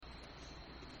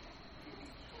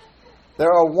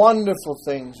There are wonderful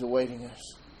things awaiting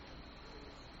us.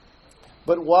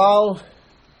 But while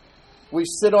we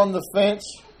sit on the fence,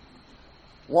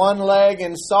 one leg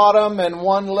in Sodom and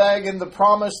one leg in the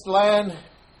promised land,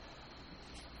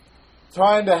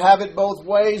 trying to have it both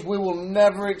ways, we will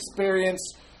never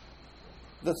experience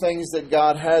the things that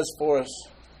God has for us.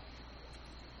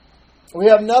 We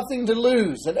have nothing to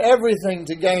lose and everything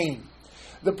to gain.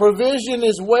 The provision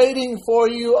is waiting for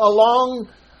you along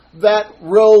that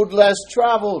road less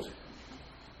traveled.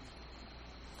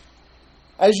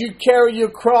 As you carry your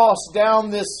cross down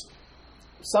this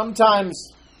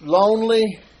sometimes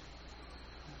lonely,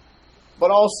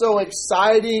 but also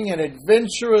exciting and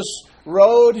adventurous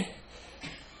road,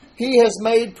 He has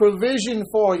made provision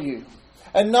for you.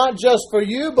 And not just for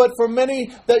you, but for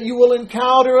many that you will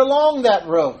encounter along that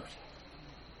road.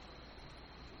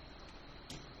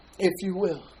 If you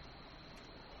will.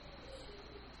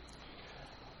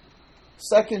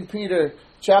 2 Peter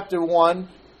chapter 1,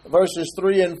 verses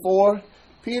 3 and 4.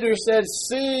 Peter said,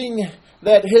 seeing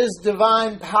that His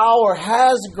divine power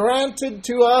has granted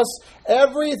to us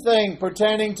everything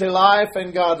pertaining to life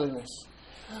and godliness,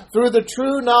 through the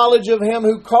true knowledge of Him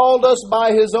who called us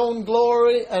by His own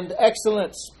glory and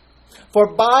excellence.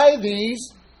 For by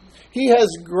these He has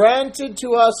granted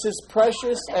to us His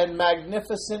precious and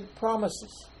magnificent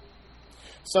promises,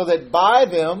 so that by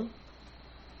them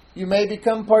you may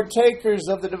become partakers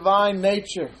of the divine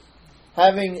nature,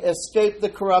 having escaped the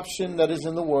corruption that is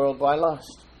in the world by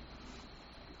lust.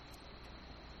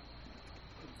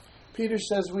 Peter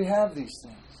says we have these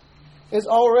things. It's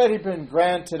already been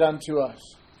granted unto us.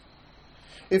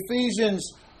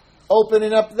 Ephesians,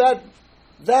 opening up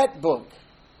that book,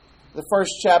 the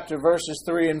first chapter, verses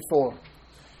 3 and 4.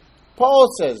 Paul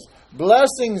says,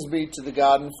 blessings be to the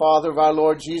God and Father of our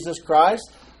Lord Jesus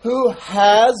Christ, who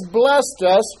has blessed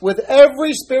us with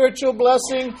every spiritual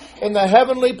blessing in the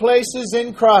heavenly places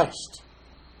in Christ,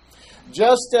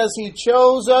 just as He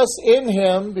chose us in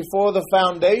Him before the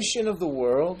foundation of the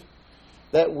world,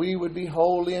 that we would be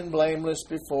holy and blameless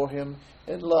before Him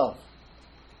in love.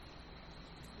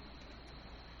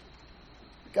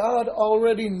 God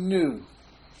already knew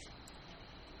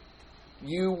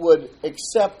you would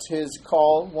accept His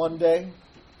call one day.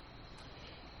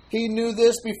 He knew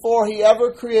this before He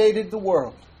ever created the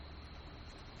world.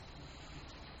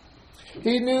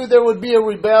 He knew there would be a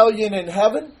rebellion in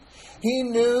heaven. He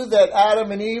knew that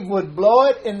Adam and Eve would blow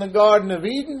it in the Garden of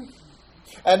Eden.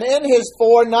 And in His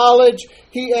foreknowledge,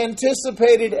 He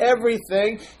anticipated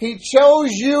everything. He chose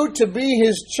you to be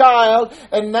His child.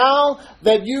 And now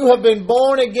that you have been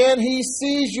born again, He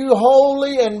sees you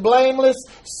holy and blameless,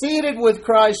 seated with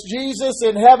Christ Jesus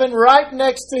in heaven right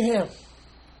next to Him.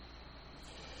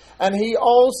 And He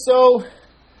also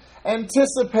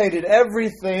anticipated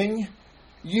everything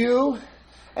you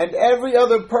and every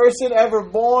other person ever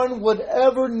born would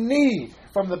ever need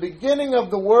from the beginning of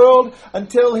the world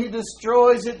until He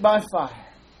destroys it by fire.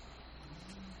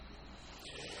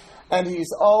 And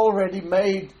He's already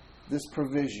made this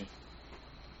provision.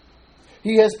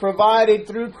 He has provided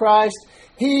through Christ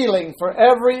healing for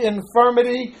every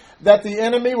infirmity that the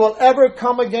enemy will ever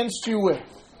come against you with.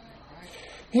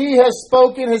 He has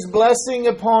spoken His blessing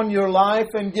upon your life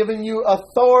and given you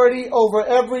authority over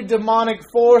every demonic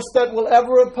force that will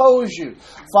ever oppose you,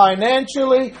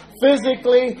 financially,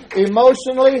 physically,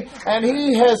 emotionally, and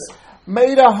He has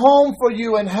made a home for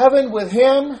you in heaven with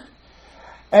Him.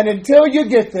 And until you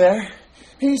get there,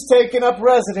 He's taken up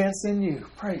residence in you.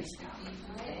 Praise God.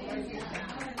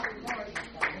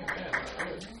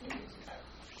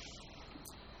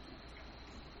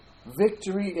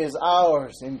 Victory is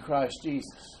ours in Christ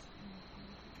Jesus.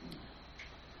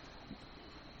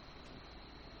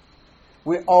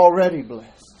 We're already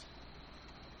blessed.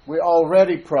 We're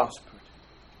already prospered.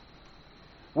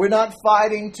 We're not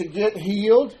fighting to get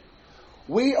healed.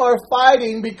 We are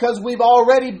fighting because we've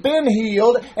already been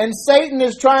healed, and Satan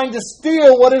is trying to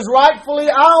steal what is rightfully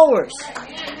ours.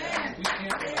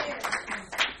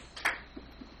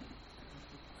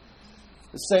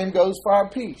 The same goes for our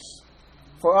peace,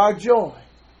 for our joy,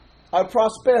 our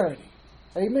prosperity.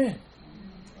 Amen.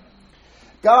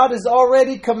 God has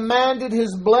already commanded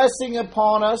His blessing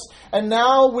upon us, and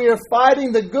now we are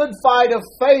fighting the good fight of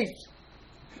faith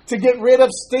to get rid of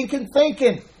stinking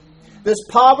thinking. This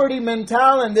poverty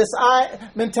mentality and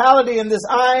this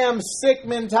I am sick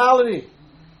mentality.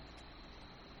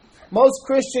 Most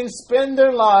Christians spend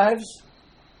their lives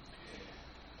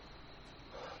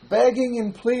begging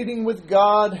and pleading with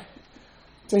God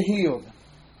to heal them,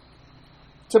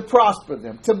 to prosper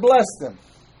them, to bless them.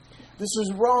 This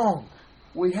is wrong.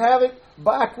 We have it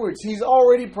backwards. He's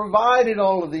already provided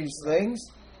all of these things.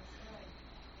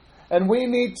 And we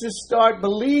need to start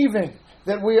believing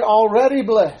that we're already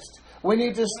blessed. We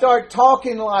need to start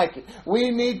talking like it.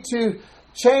 We need to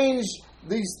change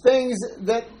these things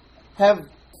that have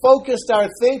focused our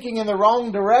thinking in the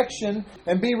wrong direction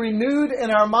and be renewed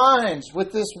in our minds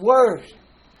with this Word.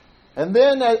 And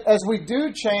then as we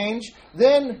do change,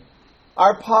 then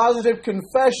our positive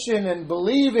confession and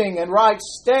believing and right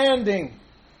standing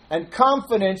and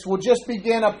confidence will just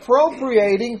begin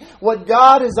appropriating what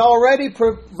God has already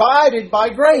provided by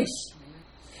grace.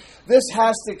 This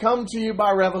has to come to you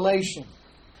by revelation.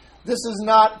 This is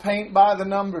not paint by the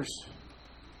numbers.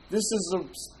 This is a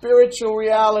spiritual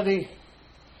reality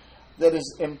that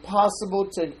is impossible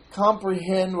to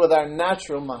comprehend with our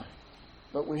natural mind.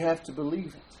 But we have to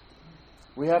believe it.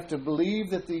 We have to believe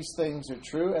that these things are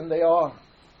true, and they are.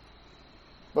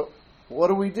 But what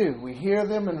do? We hear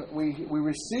them and we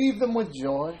receive them with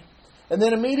joy. And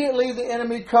then immediately the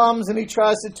enemy comes and he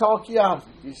tries to talk you out of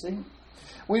it, you see.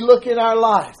 We look at our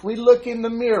life. We look in the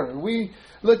mirror. We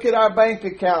look at our bank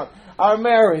account, our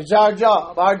marriage, our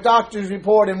job, our doctor's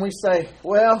report, and we say,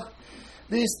 well,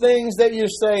 these things that you're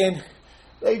saying,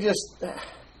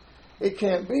 it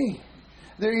can't be.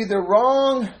 They're either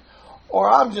wrong or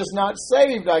I'm just not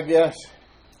saved, I guess,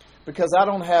 because I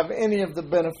don't have any of the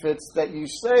benefits that you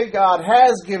say God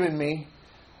has given me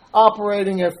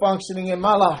operating and functioning in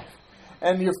my life.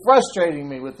 And you're frustrating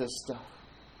me with this stuff.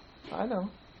 I know.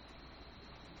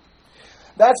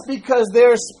 That's because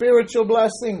they're spiritual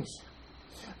blessings.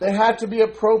 They have to be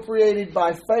appropriated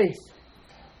by faith.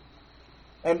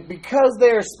 And because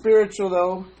they are spiritual,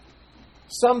 though,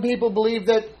 some people believe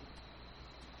that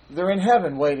they're in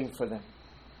heaven waiting for them.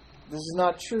 This is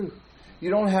not true. You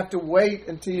don't have to wait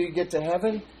until you get to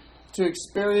heaven to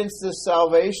experience this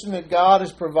salvation that God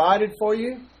has provided for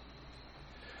you.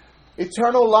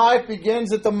 Eternal life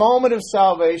begins at the moment of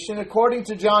salvation. According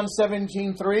to John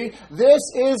 17:3, this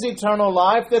is eternal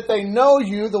life, that they know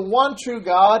you, the one true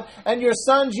God, and your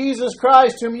Son Jesus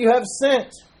Christ, whom you have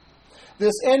sent.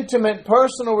 This intimate,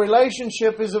 personal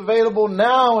relationship is available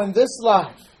now in this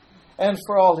life and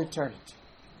for all eternity.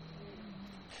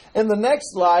 In the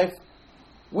next life,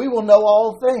 we will know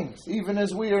all things, even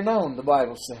as we are known, the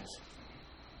Bible says.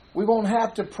 We won't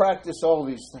have to practice all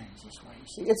these things this way. You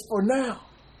see, it's for now.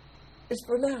 It's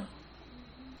for now.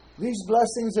 These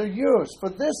blessings are yours for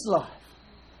this life.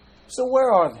 So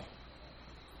where are they?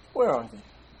 Where are they?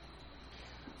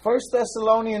 1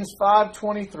 Thessalonians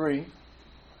 5:23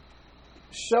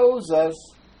 shows us,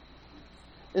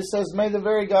 it says, may the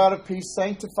very God of peace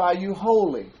sanctify you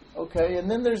wholly. Okay, and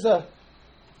then there's a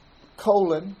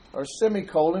colon or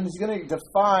semicolon. He's going to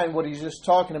define what he's just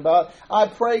talking about. I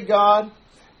pray, God,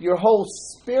 your whole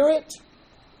spirit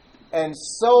and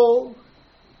soul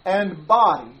and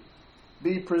body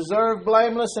be preserved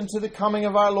blameless unto the coming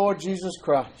of our Lord Jesus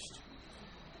Christ.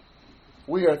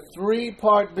 We are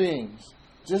three-part beings.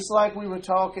 Just like we were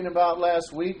talking about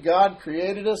last week, God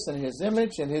created us in His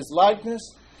image and His likeness.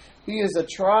 He is a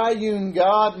triune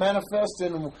God manifest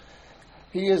in...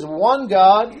 He is one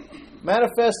God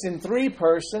manifest in three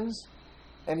persons,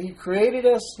 and He created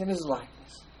us in His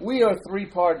likeness. We are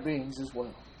three-part beings as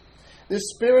well. This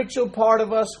spiritual part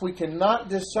of us we cannot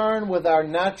discern with our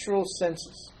natural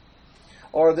senses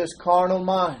or this carnal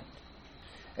mind.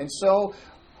 And so,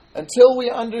 until we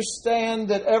understand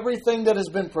that everything that has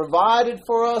been provided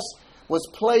for us was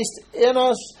placed in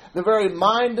us, the very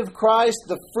mind of Christ,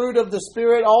 the fruit of the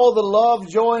Spirit, all the love,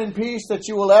 joy, and peace that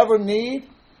you will ever need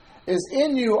is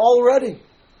in you already.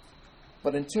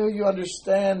 But until you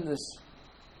understand this,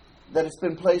 that it's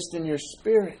been placed in your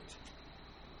spirit,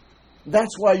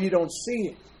 that's why you don't see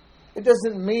it. It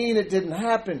doesn't mean it didn't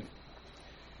happen.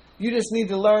 You just need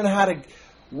to learn how to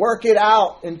work it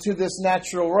out into this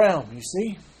natural realm, you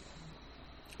see?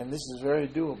 And this is very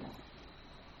doable.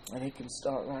 And it can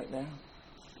start right now.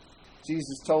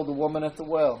 Jesus told the woman at the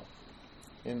well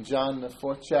in John the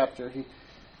 4th chapter,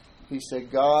 he said,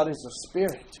 God is a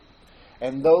spirit.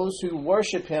 And those who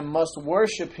worship Him must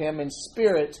worship Him in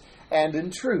spirit and in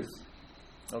truth.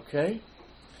 Okay?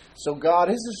 So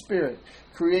God is a spirit,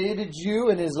 created you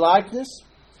in His likeness.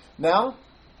 Now,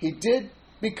 He did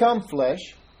become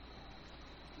flesh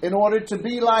in order to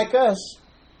be like us,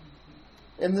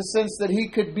 in the sense that He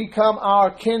could become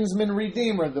our kinsman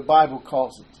redeemer, the Bible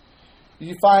calls it.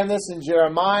 You find this in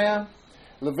Jeremiah,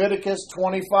 Leviticus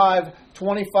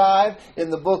 25:25, in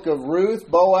the book of Ruth.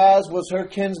 Boaz was her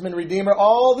kinsman redeemer.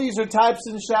 All these are types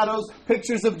and shadows,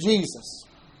 pictures of Jesus.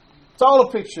 It's all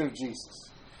a picture of Jesus.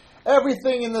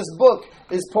 Everything in this book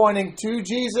is pointing to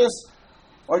Jesus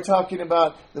or talking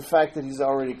about the fact that He's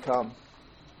already come.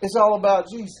 It's all about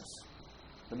Jesus.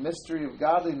 The mystery of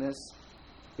godliness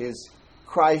is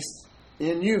Christ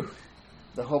in you,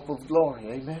 the hope of glory.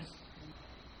 Amen.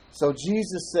 So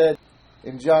Jesus said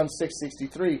in John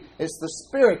 6:63, it's the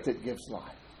Spirit that gives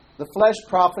life. The flesh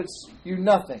profits you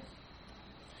nothing.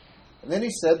 And then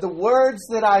he said, the words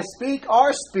that I speak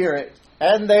are spirit,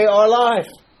 and they are life.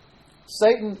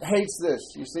 Satan hates this,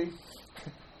 you see.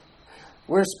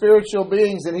 We're spiritual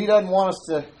beings, and he doesn't want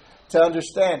us to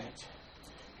understand it.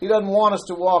 He doesn't want us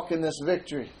to walk in this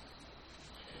victory.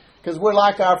 Because we're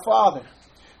like our Father,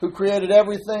 who created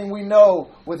everything we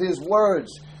know with His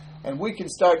words. And we can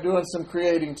start doing some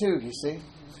creating too, you see.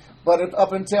 But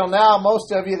up until now,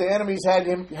 most of you, the enemy's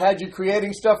had you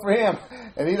creating stuff for him.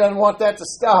 And he doesn't want that to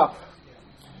stop.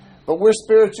 But we're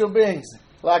spiritual beings,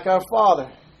 like our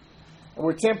Father. And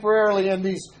we're temporarily in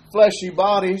these fleshy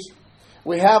bodies.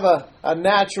 We have a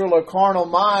natural or carnal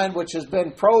mind which has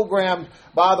been programmed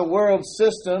by the world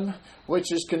system,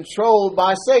 which is controlled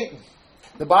by Satan.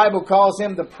 The Bible calls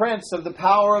him the prince of the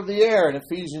power of the air in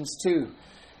Ephesians 2.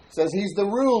 It says he's the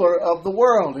ruler of the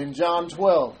world in John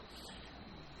 12.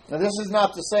 Now this is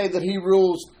not to say that he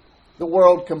rules the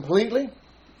world completely.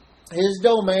 His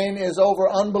domain is over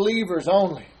unbelievers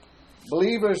only.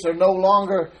 Believers are no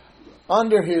longer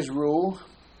under his rule.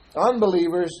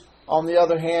 Unbelievers, on the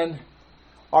other hand,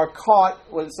 are caught,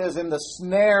 what it says, in the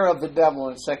snare of the devil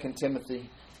in 2 Timothy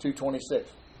 2:26.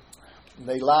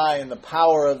 They lie in the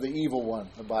power of the evil one,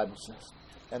 the Bible says.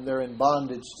 And they're in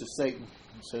bondage to Satan,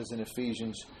 it says in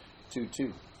Ephesians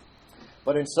 2:2.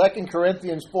 But in 2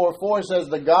 Corinthians 4:4 it says,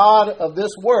 the God of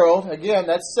this world, again,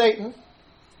 that's Satan,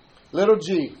 little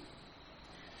g,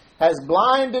 has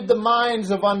blinded the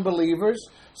minds of unbelievers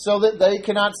so that they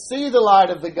cannot see the light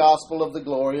of the gospel of the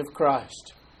glory of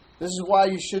Christ. This is why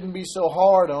you shouldn't be so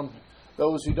hard on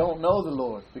those who don't know the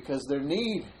Lord, because their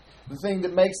need, the thing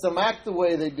that makes them act the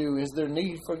way they do, is their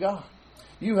need for God.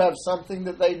 You have something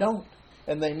that they don't,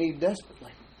 and they need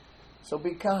desperately. So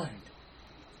be kind.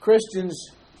 Christians,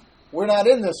 we're not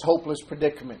in this hopeless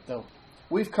predicament, though.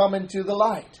 We've come into the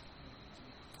light.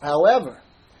 However,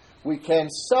 we can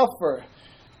suffer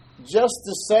just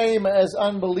the same as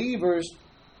unbelievers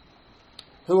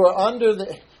who are under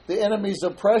the enemy's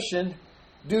oppression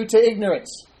due to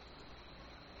ignorance.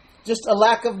 Just a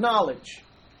lack of knowledge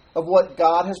of what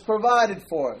God has provided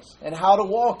for us and how to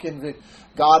walk in it.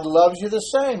 God loves you the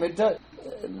same.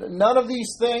 None of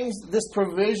these things, this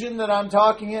provision that I'm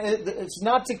talking in, it's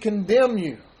not to condemn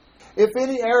you. If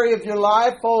any area of your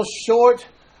life falls short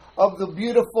of the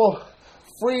beautiful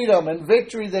freedom and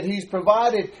victory that He's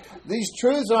provided, these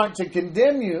truths aren't to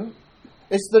condemn you.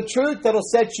 It's the truth that'll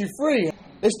set you free.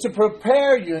 It's to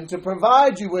prepare you and to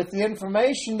provide you with the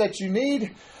information that you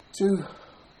need to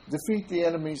defeat the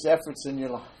enemy's efforts in your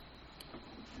life.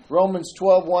 Romans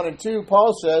 12:1 and 2,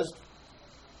 Paul says,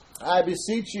 I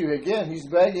beseech you, again, he's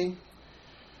begging,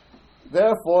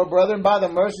 therefore, brethren, by the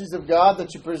mercies of God,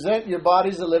 that you present your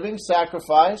bodies a living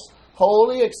sacrifice,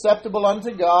 holy, acceptable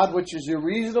unto God, which is your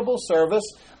reasonable service.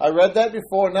 I read that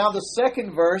before. Now the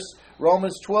second verse,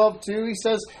 Romans 12:2, he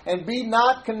says, and be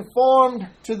not conformed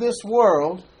to this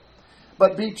world,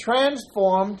 but be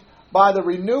transformed by the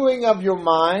renewing of your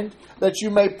mind, that you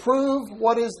may prove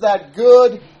what is that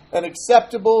good and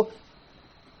acceptable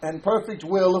and perfect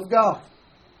will of God.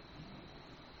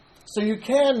 So you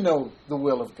can know the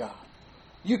will of God.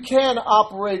 You can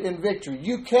operate in victory.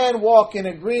 You can walk in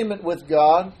agreement with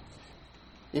God.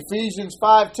 Ephesians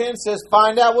 5:10 says,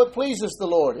 find out what pleases the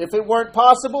Lord. If it weren't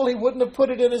possible, He wouldn't have put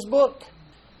it in His book.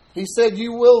 He said,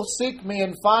 you will seek me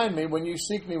and find me when you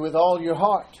seek me with all your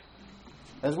heart.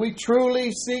 As we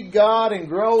truly seek God and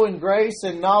grow in grace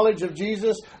and knowledge of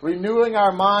Jesus, renewing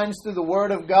our minds through the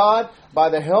Word of God by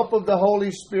the help of the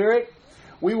Holy Spirit,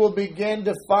 we will begin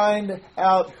to find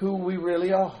out who we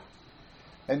really are.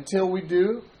 Until we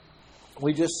do,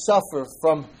 we just suffer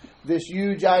from this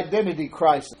huge identity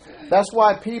crisis. That's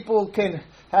why people can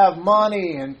have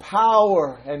money and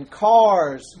power and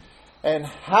cars and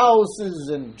houses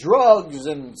and drugs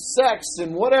and sex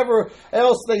and whatever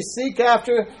else they seek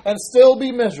after and still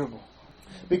be miserable.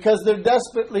 Because they're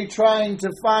desperately trying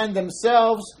to find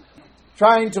themselves,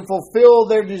 trying to fulfill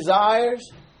their desires.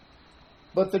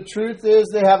 But the truth is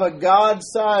they have a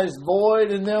God-sized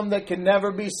void in them that can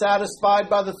never be satisfied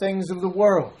by the things of the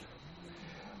world.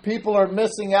 People are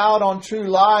missing out on true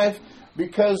life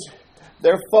because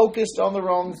they're focused on the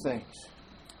wrong things.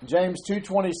 James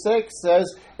 2:26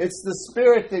 says, it's the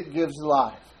Spirit that gives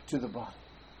life to the body.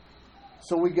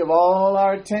 So we give all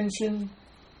our attention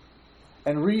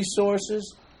and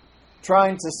resources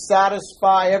trying to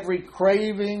satisfy every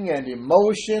craving and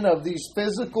emotion of these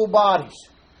physical bodies.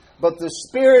 But the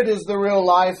Spirit is the real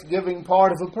life-giving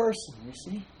part of a person, you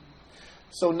see.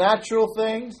 So natural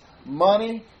things,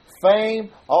 money, fame,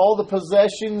 all the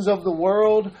possessions of the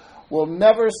world will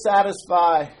never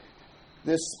satisfy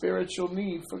this spiritual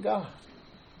need for God.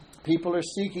 People are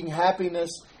seeking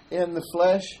happiness in the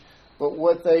flesh, but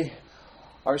what they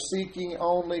are seeking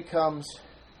only comes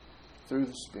through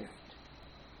the Spirit.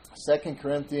 2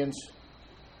 Corinthians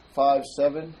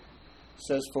 5:7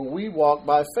 says, "For we walk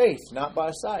by faith, not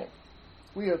by sight."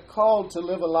 We are called to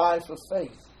live a life of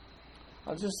faith.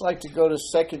 I'd just like to go to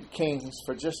 2 Kings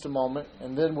for just a moment,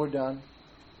 and then we're done.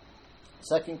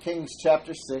 2 Kings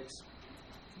chapter 6,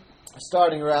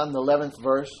 starting around the 11th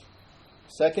verse.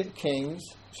 2 Kings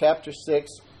chapter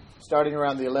 6, starting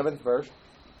around the 11th verse.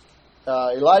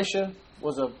 Elisha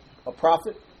was a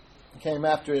prophet. He came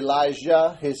after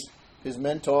Elijah, his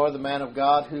mentor, the man of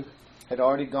God who had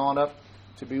already gone up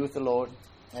to be with the Lord.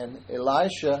 And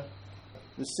Elisha,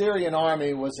 the Syrian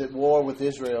army was at war with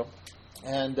Israel.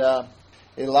 And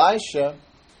Elisha,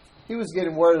 he was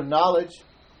getting word of knowledge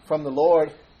from the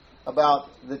Lord about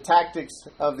the tactics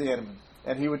of the enemy.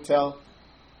 And he would tell,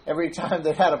 every time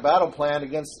they had a battle plan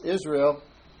against Israel,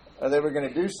 or they were going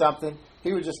to do something,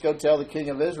 he would just go tell the king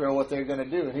of Israel what they were going to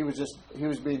do. And he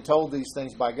was being told these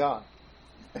things by God.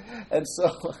 And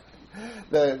so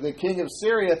the king of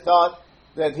Syria thought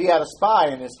that he had a spy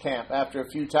in his camp. After a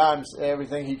few times,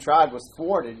 everything he tried was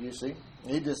thwarted, you see.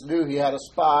 He just knew he had a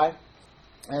spy.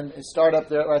 And it started up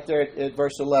there, right there at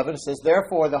verse 11. It says,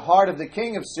 "Therefore the heart of the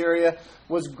king of Syria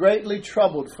was greatly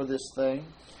troubled for this thing.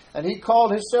 And he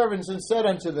called his servants and said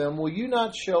unto them, Will you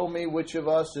not show me which of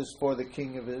us is for the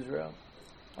king of Israel?"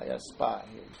 I got a spy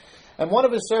here. And one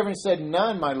of his servants said,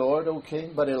 "None, my lord, O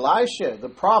king, but Elisha, the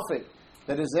prophet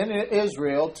that is in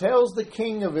Israel, tells the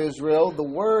king of Israel the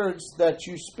words that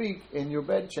you speak in your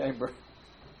bedchamber."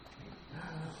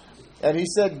 And he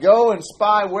said, "Go and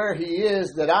spy where he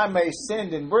is, that I may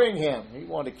send and bring him." He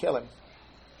wanted to kill him.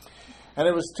 And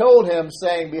it was told him,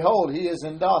 saying, "Behold, he is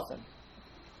in Dothan.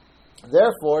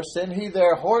 Therefore send he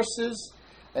there horses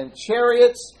and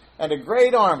chariots and a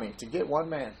great army to get one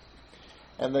man."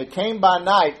 And they came by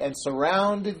night and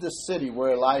surrounded the city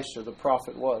where Elisha the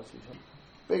prophet was.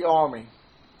 Big army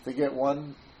to get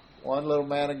one little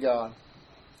man of God.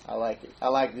 I like it. I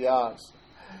like the odds.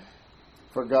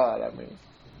 For God, I mean.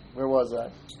 Where was I?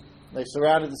 They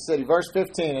surrounded the city. Verse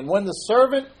 15. "And when the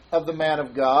servant of the man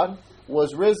of God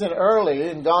was risen early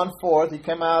and gone forth, he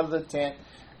came out of the tent.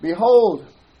 Behold,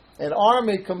 an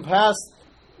army compassed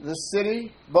the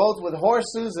city, both with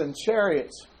horses and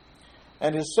chariots.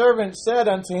 And his servant said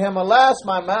unto him, Alas,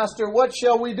 my master, what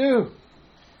shall we do?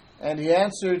 And he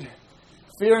answered,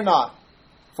 Fear not,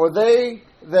 for they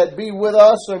that be with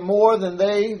us are more than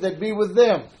they that be with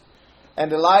them.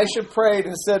 And Elisha prayed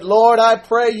and said, Lord, I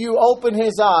pray you open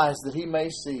his eyes that he may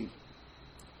see.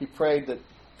 He prayed that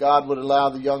God would allow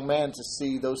the young man to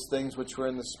see those things which were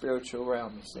in the spiritual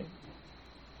realm, you see.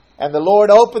 And the Lord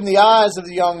opened the eyes of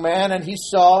the young man, and he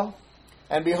saw,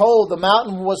 and behold, the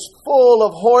mountain was full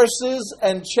of horses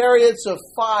and chariots of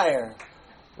fire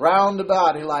round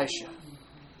about Elisha.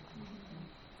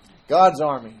 God's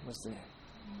army was there.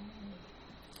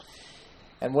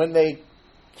 And when they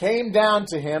came down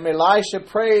to him, Elisha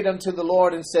prayed unto the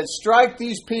Lord and said, Strike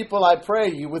these people, I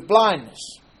pray you, with blindness.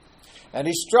 And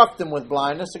he struck them with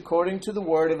blindness according to the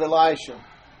word of Elisha.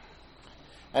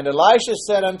 And Elisha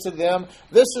said unto them,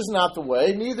 This is not the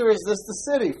way, neither is this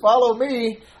the city. Follow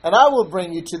me, and I will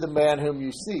bring you to the man whom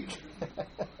you seek.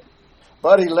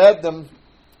 But he led them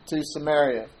to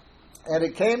Samaria. And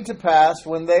it came to pass,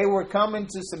 when they were come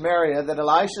into Samaria, that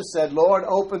Elisha said, Lord,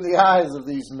 open the eyes of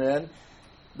these men,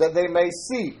 that they may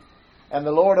see. And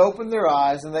the Lord opened their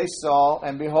eyes, and they saw,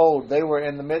 and behold, they were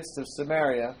in the midst of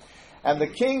Samaria. And the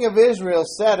king of Israel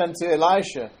said unto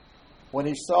Elisha, when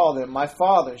he saw them, My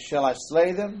father, shall I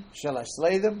slay them? Shall I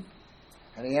slay them?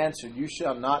 And he answered, You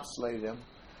shall not slay them.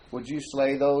 Would you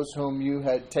slay those whom you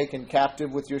had taken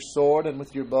captive with your sword and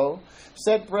with your bow?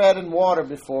 Set bread and water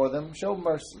before them, show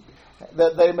mercy,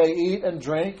 that they may eat and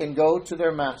drink and go to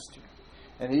their master.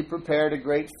 And he prepared a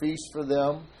great feast for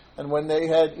them. And when they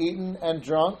had eaten and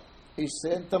drunk, he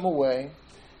sent them away,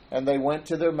 and they went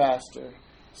to their master.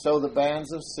 So the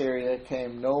bands of Syria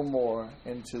came no more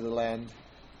into the land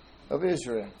of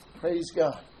Israel. Praise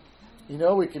God. You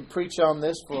know, we could preach on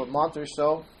this for a month or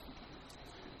so.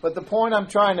 But the point I'm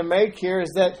trying to make here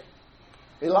is that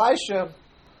Elisha,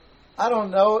 I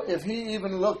don't know if he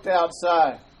even looked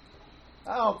outside.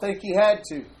 I don't think he had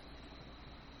to.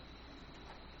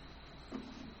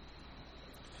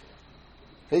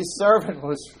 His servant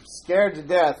was scared to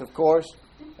death, of course,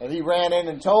 and he ran in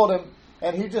and told him,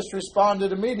 and he just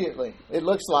responded immediately. It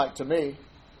looks like to me.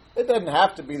 It doesn't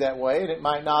have to be that way, and it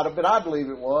might not have, but I believe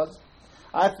it was.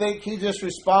 I think he just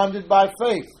responded by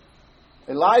faith.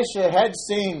 Elisha had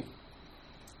seen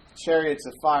chariots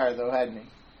of fire, though, hadn't he?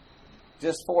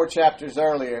 Just 4 chapters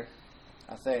earlier,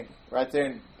 I think, right there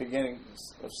in the beginning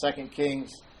of 2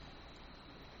 Kings,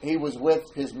 he was with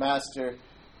his master,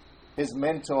 his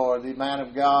mentor, the man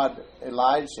of God,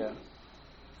 Elijah,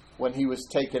 when he was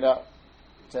taken up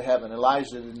to heaven.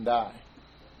 Elijah didn't die.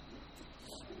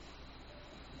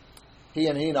 He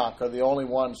and Enoch are the only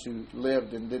ones who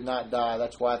lived and did not die.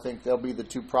 That's why I think they'll be the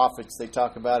 2 prophets they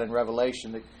talk about in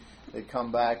Revelation that they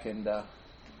come back and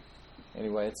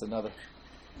anyway, it's another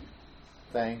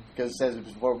thing, because it says it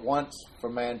was once for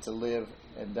man to live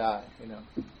and die,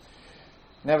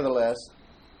 Nevertheless,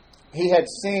 he had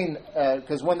seen,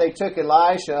 because when they took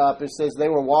Elisha up, it says they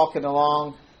were walking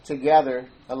along together,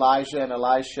 Elijah and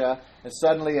Elisha, and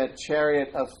suddenly a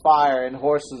chariot of fire and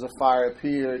horses of fire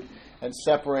appeared and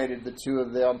separated the 2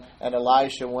 of them, and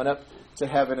Elisha went up to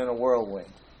heaven in a whirlwind.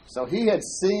 So he had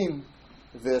seen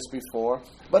this before.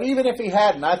 But even if he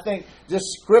hadn't, I think just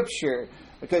Scripture,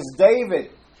 because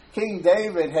King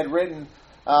David had written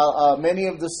many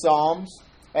of the Psalms,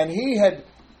 and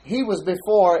he was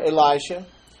before Elisha,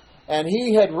 and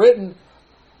he had written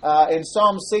in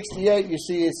Psalm 68, you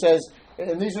see, it says,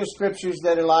 and these are scriptures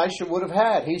that Elisha would have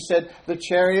had. He said, the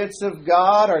chariots of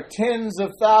God are tens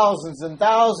of thousands and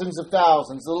thousands of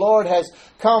thousands. The Lord has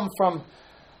come from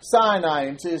Sinai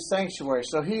into his sanctuary.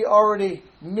 So he already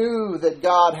knew that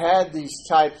God had these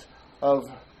types of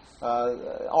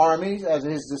armies at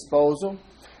his disposal.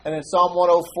 And in Psalm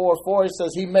 104:4 it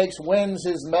says, he makes winds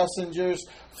his messengers,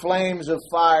 flames of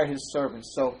fire his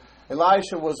servants. So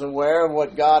Elisha was aware of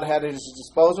what God had at his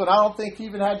disposal, and I don't think he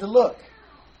even had to look.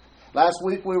 Last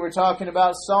week we were talking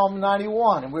about Psalm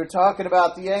 91, and we were talking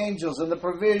about the angels and the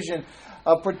provision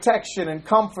of protection and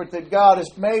comfort that God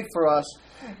has made for us.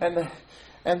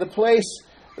 And the place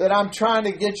that I'm trying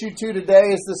to get you to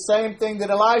today is the same thing that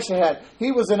Elisha had.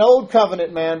 He was an old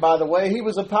covenant man, by the way. He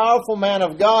was a powerful man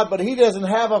of God, but he doesn't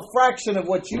have a fraction of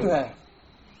what you have.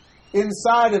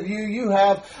 Inside of you, you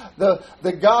have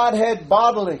the Godhead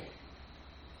bodily,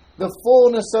 the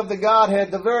fullness of the Godhead,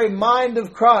 the very mind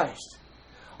of Christ.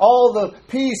 All the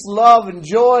peace, love, and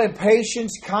joy, and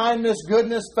patience, kindness,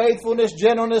 goodness, faithfulness,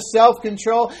 gentleness,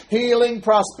 self-control, healing,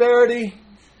 prosperity.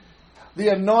 The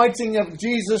anointing of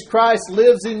Jesus Christ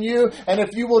lives in you. And if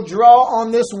you will draw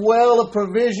on this well of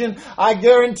provision, I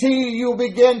guarantee you'll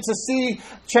begin to see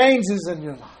changes in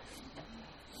your life.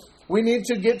 We need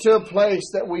to get to a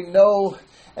place that we know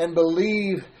and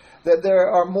believe that there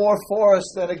are more for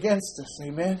us than against us.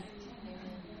 Amen.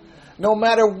 No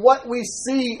matter what we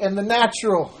see in the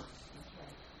natural.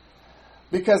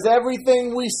 Because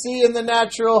everything we see in the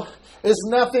natural is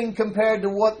nothing compared to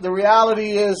what the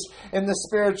reality is in the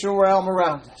spiritual realm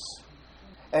around us.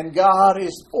 And God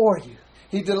is for you.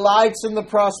 He delights in the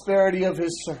prosperity of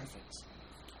His servants.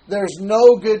 There's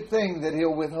no good thing that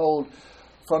He'll withhold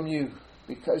from you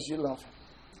because you love Him.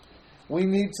 We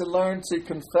need to learn to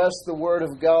confess the Word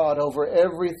of God over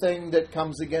everything that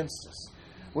comes against us.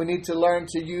 We need to learn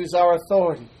to use our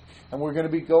authority. And we're going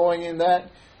to be going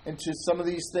into some of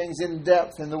these things in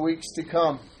depth in the weeks to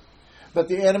come. But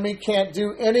the enemy can't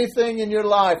do anything in your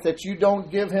life that you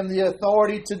don't give him the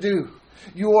authority to do.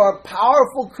 You are a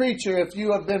powerful creature if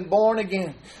you have been born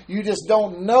again. You just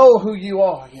don't know who you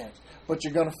are yet. But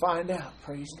you're going to find out.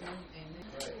 Praise God.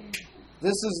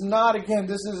 This is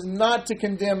not to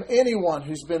condemn anyone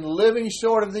who's been living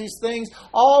short of these things.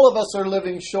 All of us are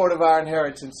living short of our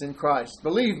inheritance in Christ.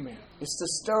 Believe me, it's to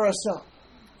stir us up,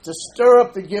 to stir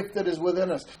up the gift that is within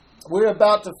us. We're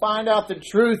about to find out the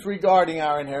truth regarding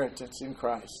our inheritance in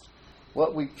Christ.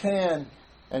 What we can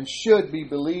and should be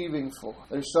believing for.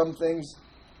 There's some things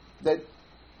that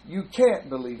you can't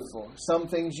believe for. Some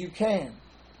things you can.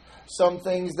 Some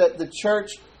things that the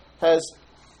church has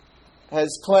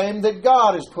claimed that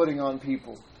God is putting on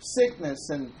people. Sickness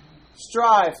and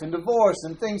strife and divorce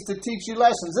and things to teach you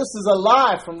lessons. This is a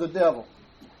lie from the devil.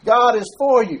 God is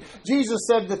for you. Jesus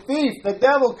said, the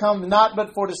devil comes not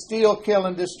but for to steal, kill,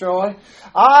 and destroy.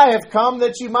 I have come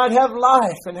that you might have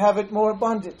life and have it more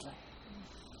abundantly.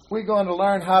 We're going to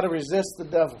learn how to resist the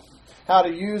devil, how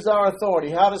to use our authority,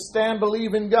 how to stand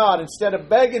believing God instead of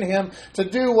begging Him to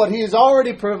do what He has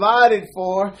already provided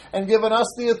for and given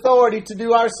us the authority to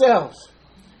do ourselves.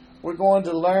 We're going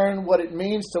to learn what it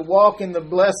means to walk in the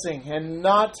blessing and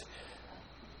not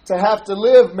to have to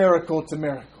live miracle to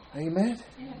miracle. Amen?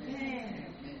 Amen.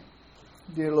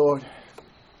 Dear Lord,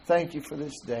 thank you for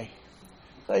this day.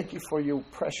 Thank you for your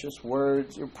precious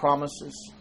words, your promises.